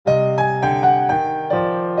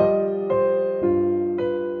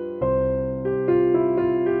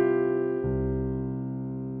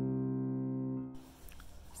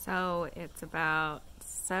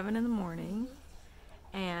7 in the morning,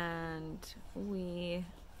 and we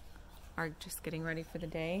are just getting ready for the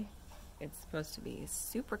day. It's supposed to be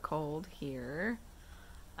super cold here.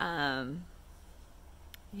 Yeah,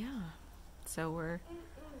 so we're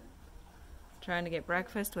trying to get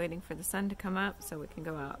breakfast, waiting for the sun to come up so we can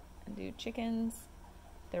go out and do chickens.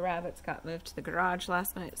 The rabbits got moved to the garage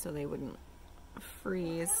last night so they wouldn't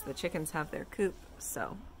freeze. The chickens have their coop,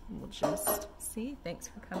 so we'll just see. Thanks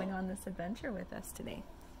for coming on this adventure with us today.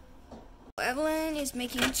 Evelyn is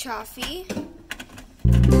making coffee.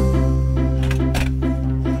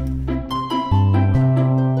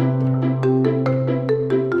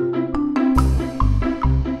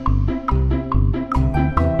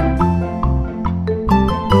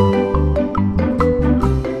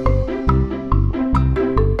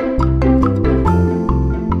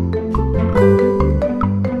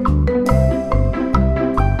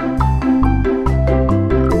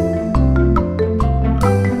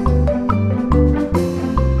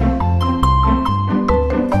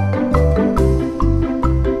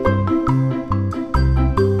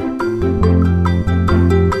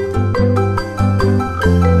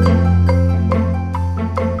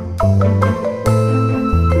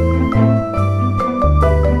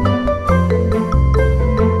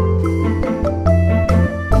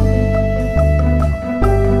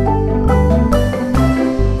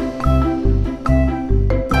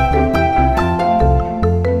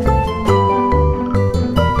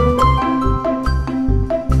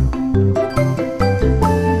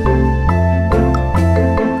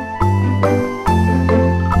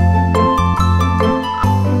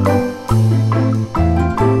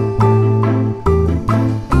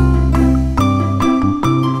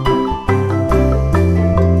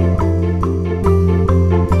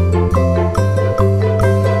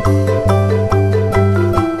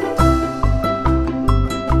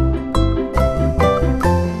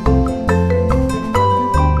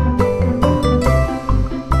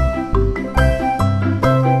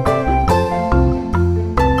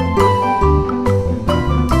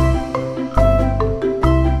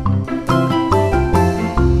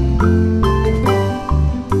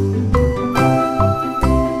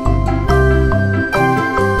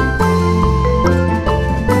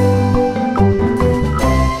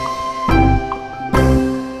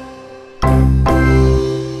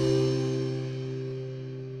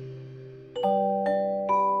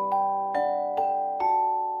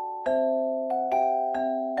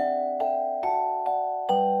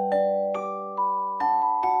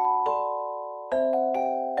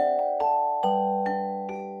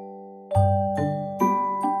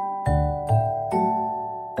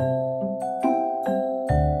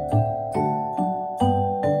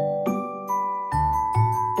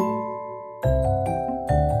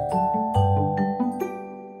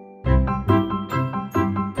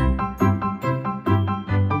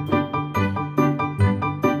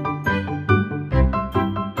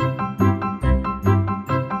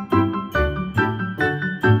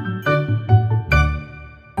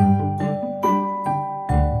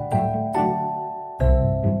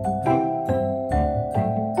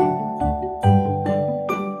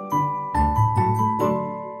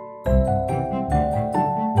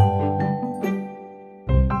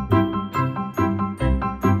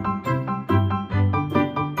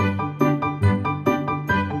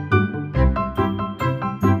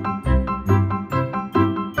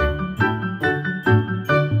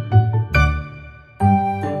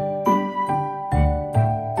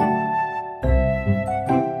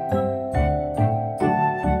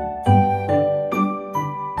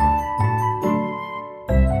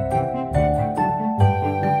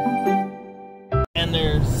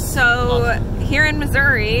 So here in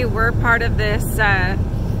Missouri, we're part of this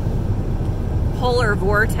polar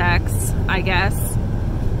vortex, I guess.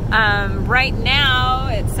 Right now,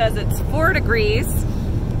 it says it's 4 degrees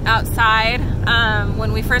outside.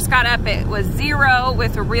 When we first got up, it was 0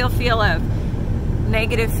 with a real feel of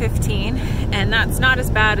 -15, and that's not as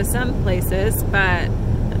bad as some places, but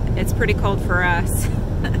it's pretty cold for us.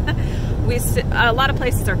 A lot of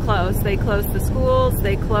places are closed. They closed the schools,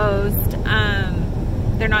 they closed,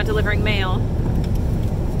 they're not delivering mail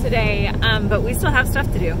today, but we still have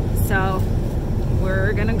stuff to do, so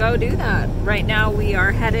we're gonna go do that. Right now we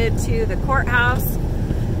are headed to the courthouse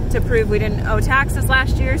to prove we didn't owe taxes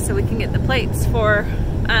last year so we can get the plates for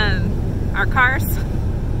our cars,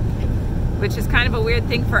 which is kind of a weird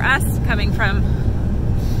thing for us coming from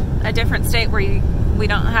a different state where we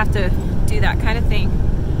don't have to do that kind of thing.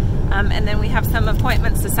 And then we have some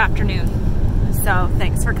appointments this afternoon. So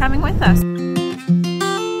thanks for coming with us.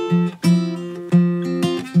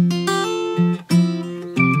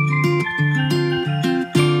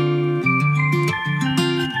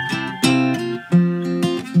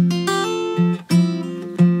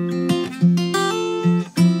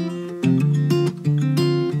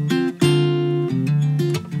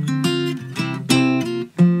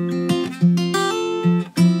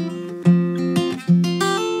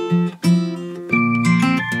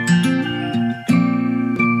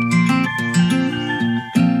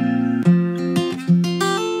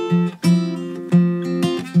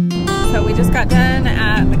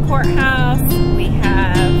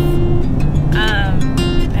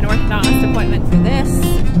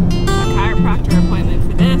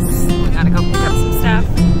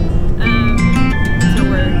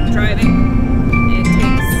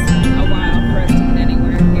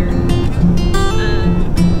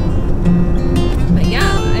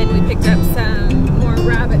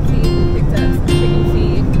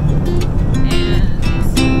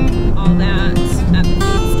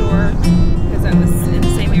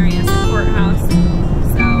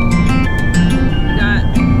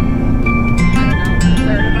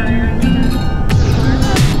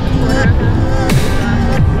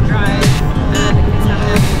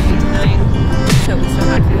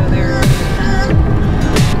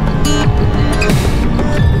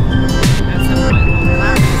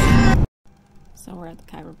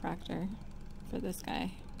 chiropractor for this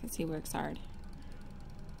guy because he works hard.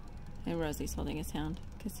 And Rosie's holding his hand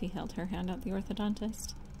because he held her hand at the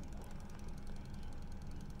orthodontist.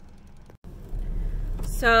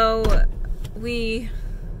 So we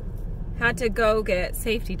had to go get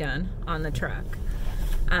safety done on the truck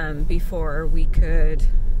before we could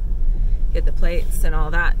get the plates and all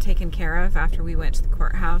that taken care of after we went to the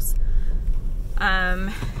courthouse.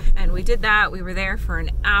 And we did that. We were there for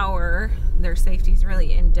an hour. Their safety's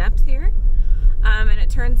really in depth here. And it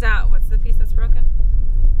turns out, what's the piece that's broken?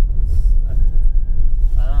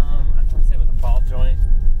 I want to say it was a ball joint.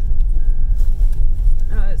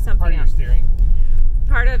 Oh, it's something Part of your else. steering.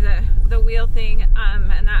 Part of the wheel thing,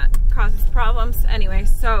 and that causes problems. Anyway,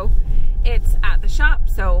 so it's at the shop,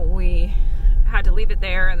 so we had to leave it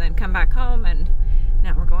there and then come back home, and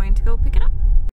now we're going to go pick it up.